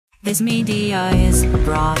This media is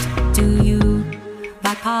brought to you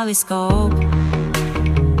by Polyscope.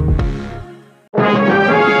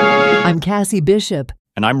 I'm Cassie Bishop.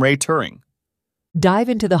 And I'm Ray Turing. Dive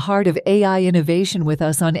into the heart of AI innovation with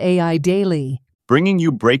us on AI Daily. Bringing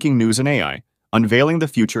you breaking news in AI, unveiling the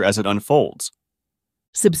future as it unfolds.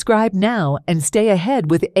 Subscribe now and stay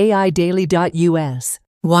ahead with AIDaily.us.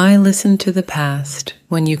 Why listen to the past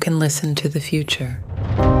when you can listen to the future?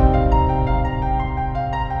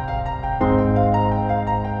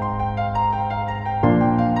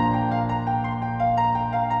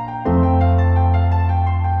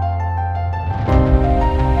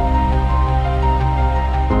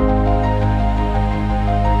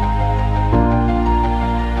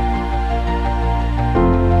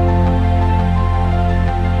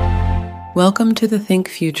 Welcome to the Think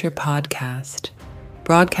Future podcast,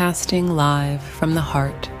 broadcasting live from the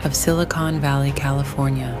heart of Silicon Valley,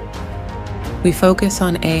 California. We focus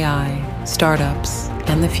on AI, startups,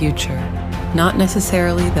 and the future, not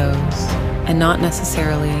necessarily those, and not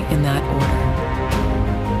necessarily in that order.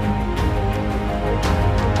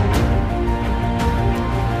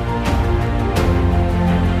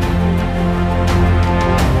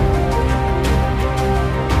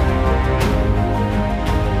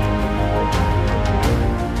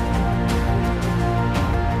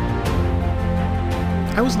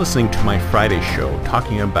 I was listening to my Friday show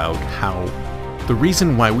talking about how the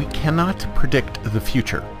reason why we cannot predict the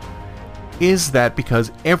future is that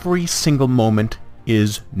because every single moment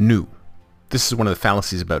is new. This is one of the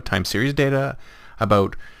fallacies about time series data,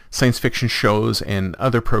 about science fiction shows and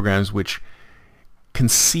other programs which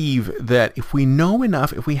conceive that if we know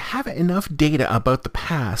enough, if we have enough data about the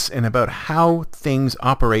past and about how things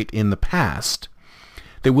operate in the past,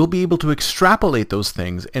 that we'll be able to extrapolate those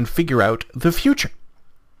things and figure out the future.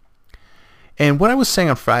 And what I was saying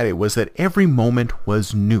on Friday was that every moment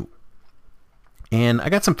was new. And I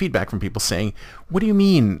got some feedback from people saying, what do you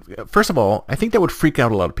mean? First of all, I think that would freak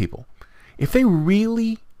out a lot of people. If they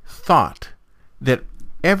really thought that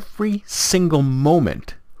every single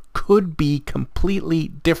moment could be completely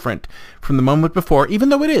different from the moment before, even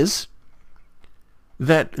though it is,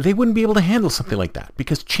 that they wouldn't be able to handle something like that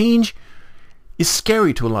because change is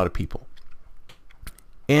scary to a lot of people.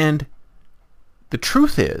 And the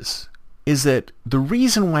truth is that the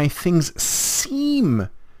reason why things seem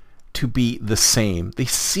to be the same, they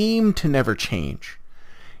seem to never change,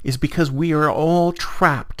 is because we are all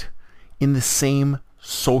trapped in the same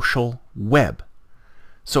social web.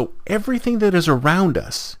 So everything that is around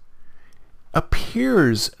us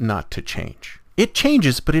appears not to change. It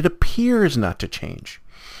changes, but it appears not to change.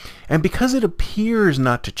 And because it appears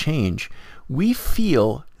not to change, we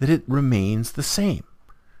feel that it remains the same,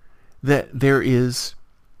 that there is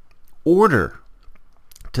order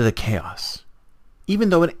to the chaos, even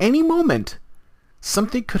though at any moment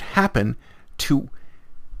something could happen to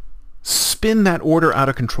spin that order out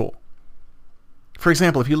of control. For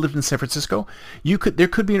example, if you lived in San Francisco, there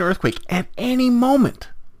could be an earthquake at any moment.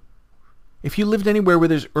 If you lived anywhere where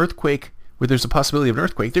there's a possibility of an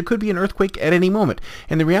earthquake, there could be an earthquake at any moment.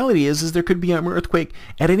 And the reality is there could be an earthquake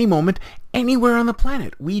at any moment anywhere on the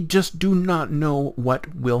planet. We just do not know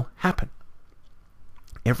what will happen.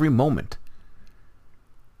 Every moment,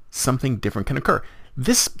 something different can occur.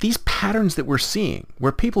 These patterns that we're seeing,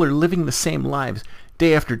 where people are living the same lives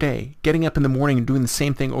day after day, getting up in the morning and doing the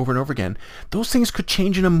same thing over and over again, those things could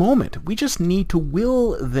change in a moment. We just need to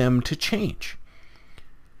will them to change.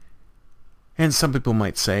 And some people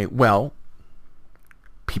might say, well,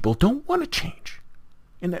 people don't want to change.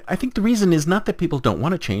 And I think the reason is not that people don't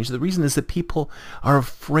want to change. The reason is that people are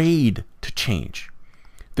afraid to change.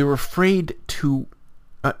 They're afraid to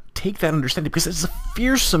take that understanding because it's a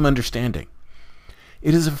fearsome understanding.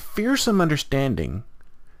 It is a fearsome understanding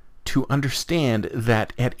to understand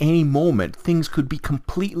that at any moment things could be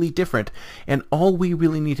completely different and all we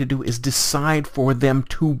really need to do is decide for them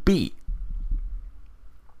to be.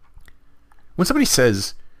 When somebody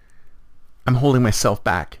says, I'm holding myself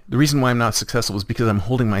back, the reason why I'm not successful is because I'm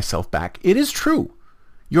holding myself back, it is true.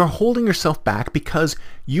 You're holding yourself back because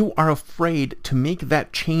you are afraid to make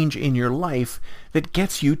that change in your life that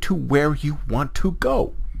gets you to where you want to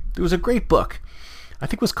go. There was a great book, I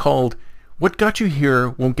think it was called What Got You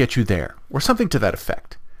Here Won't Get You There, or something to that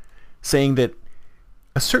effect, saying that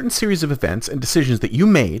a certain series of events and decisions that you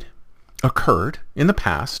made occurred in the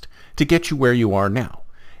past to get you where you are now.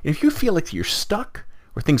 And if you feel like you're stuck,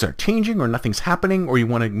 or things aren't changing, or nothing's happening, or you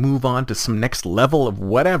want to move on to some next level of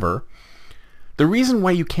whatever, the reason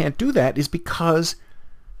why you can't do that is because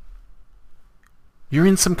you're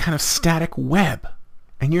in some kind of static web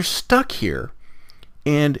and you're stuck here.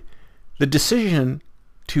 And the decision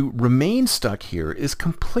to remain stuck here is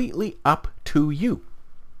completely up to you.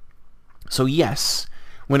 So yes,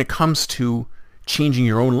 when it comes to changing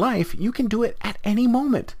your own life, you can do it at any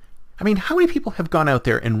moment. I mean, how many people have gone out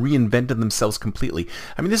there and reinvented themselves completely?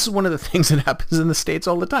 I mean, this is one of the things that happens in the States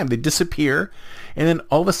all the time. They disappear, and then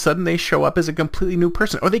all of a sudden they show up as a completely new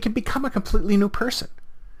person, or they can become a completely new person.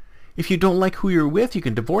 If you don't like who you're with, you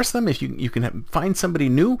can divorce them. If you can find somebody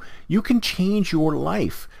new, you can change your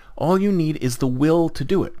life. All you need is the will to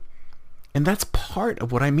do it. And that's part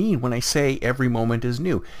of what I mean when I say every moment is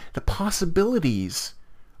new. The possibilities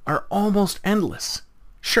are almost endless.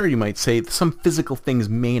 Sure, you might say some physical things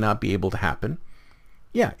may not be able to happen.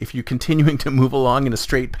 Yeah, if you're continuing to move along in a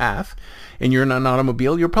straight path and you're in an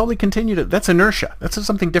automobile, you'll probably continue to... That's inertia. That's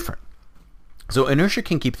something different. So inertia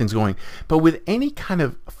can keep things going. But with any kind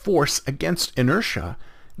of force against inertia,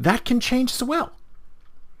 that can change as well.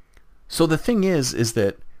 So the thing is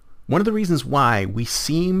that one of the reasons why we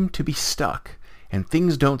seem to be stuck and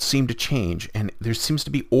things don't seem to change and there seems to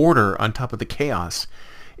be order on top of the chaos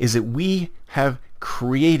is that we have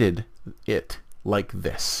created it like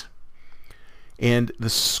this. And the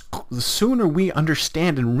sooner we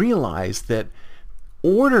understand and realize that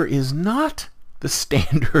order is not the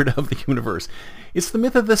standard of the universe, it's the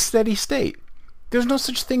myth of the steady state. There's no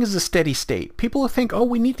such thing as a steady state. People think, oh,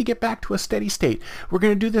 we need to get back to a steady state. We're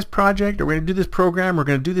going to do this project, or we're going to do this program, we're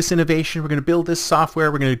going to do this innovation, we're going to build this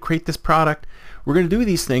software, we're going to create this product, we're going to do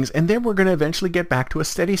these things, and then we're going to eventually get back to a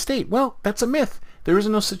steady state. Well, that's a myth. There is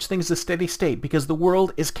no such thing as a steady state because the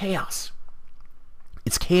world is chaos.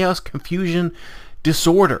 It's chaos, confusion,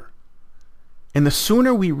 disorder. And the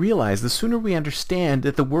sooner we realize, the sooner we understand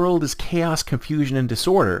that the world is chaos, confusion, and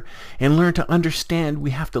disorder, and learn to understand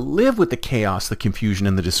we have to live with the chaos, the confusion,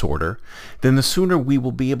 and the disorder, then the sooner we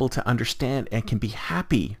will be able to understand and can be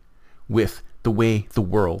happy with the way the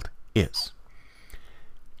world is.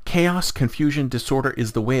 Chaos, confusion, disorder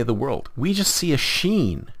is the way of the world. We just see a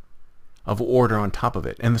sheen of order on top of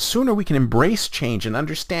it. And the sooner we can embrace change and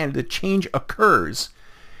understand that change occurs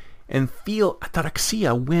and feel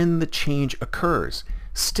ataraxia when the change occurs,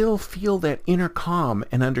 still feel that inner calm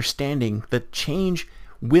and understanding that change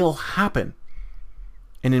will happen.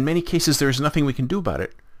 And in many cases, there's nothing we can do about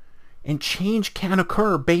it. And change can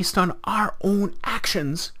occur based on our own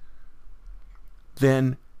actions,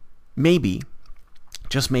 then maybe,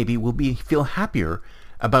 just maybe, we'll feel happier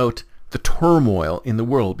about the turmoil in the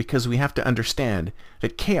world because we have to understand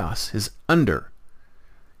that chaos is under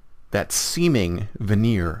that seeming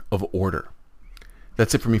veneer of order.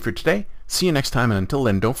 That's it for me for today. See you next time, and until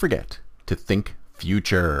then, don't forget to think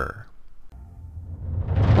future.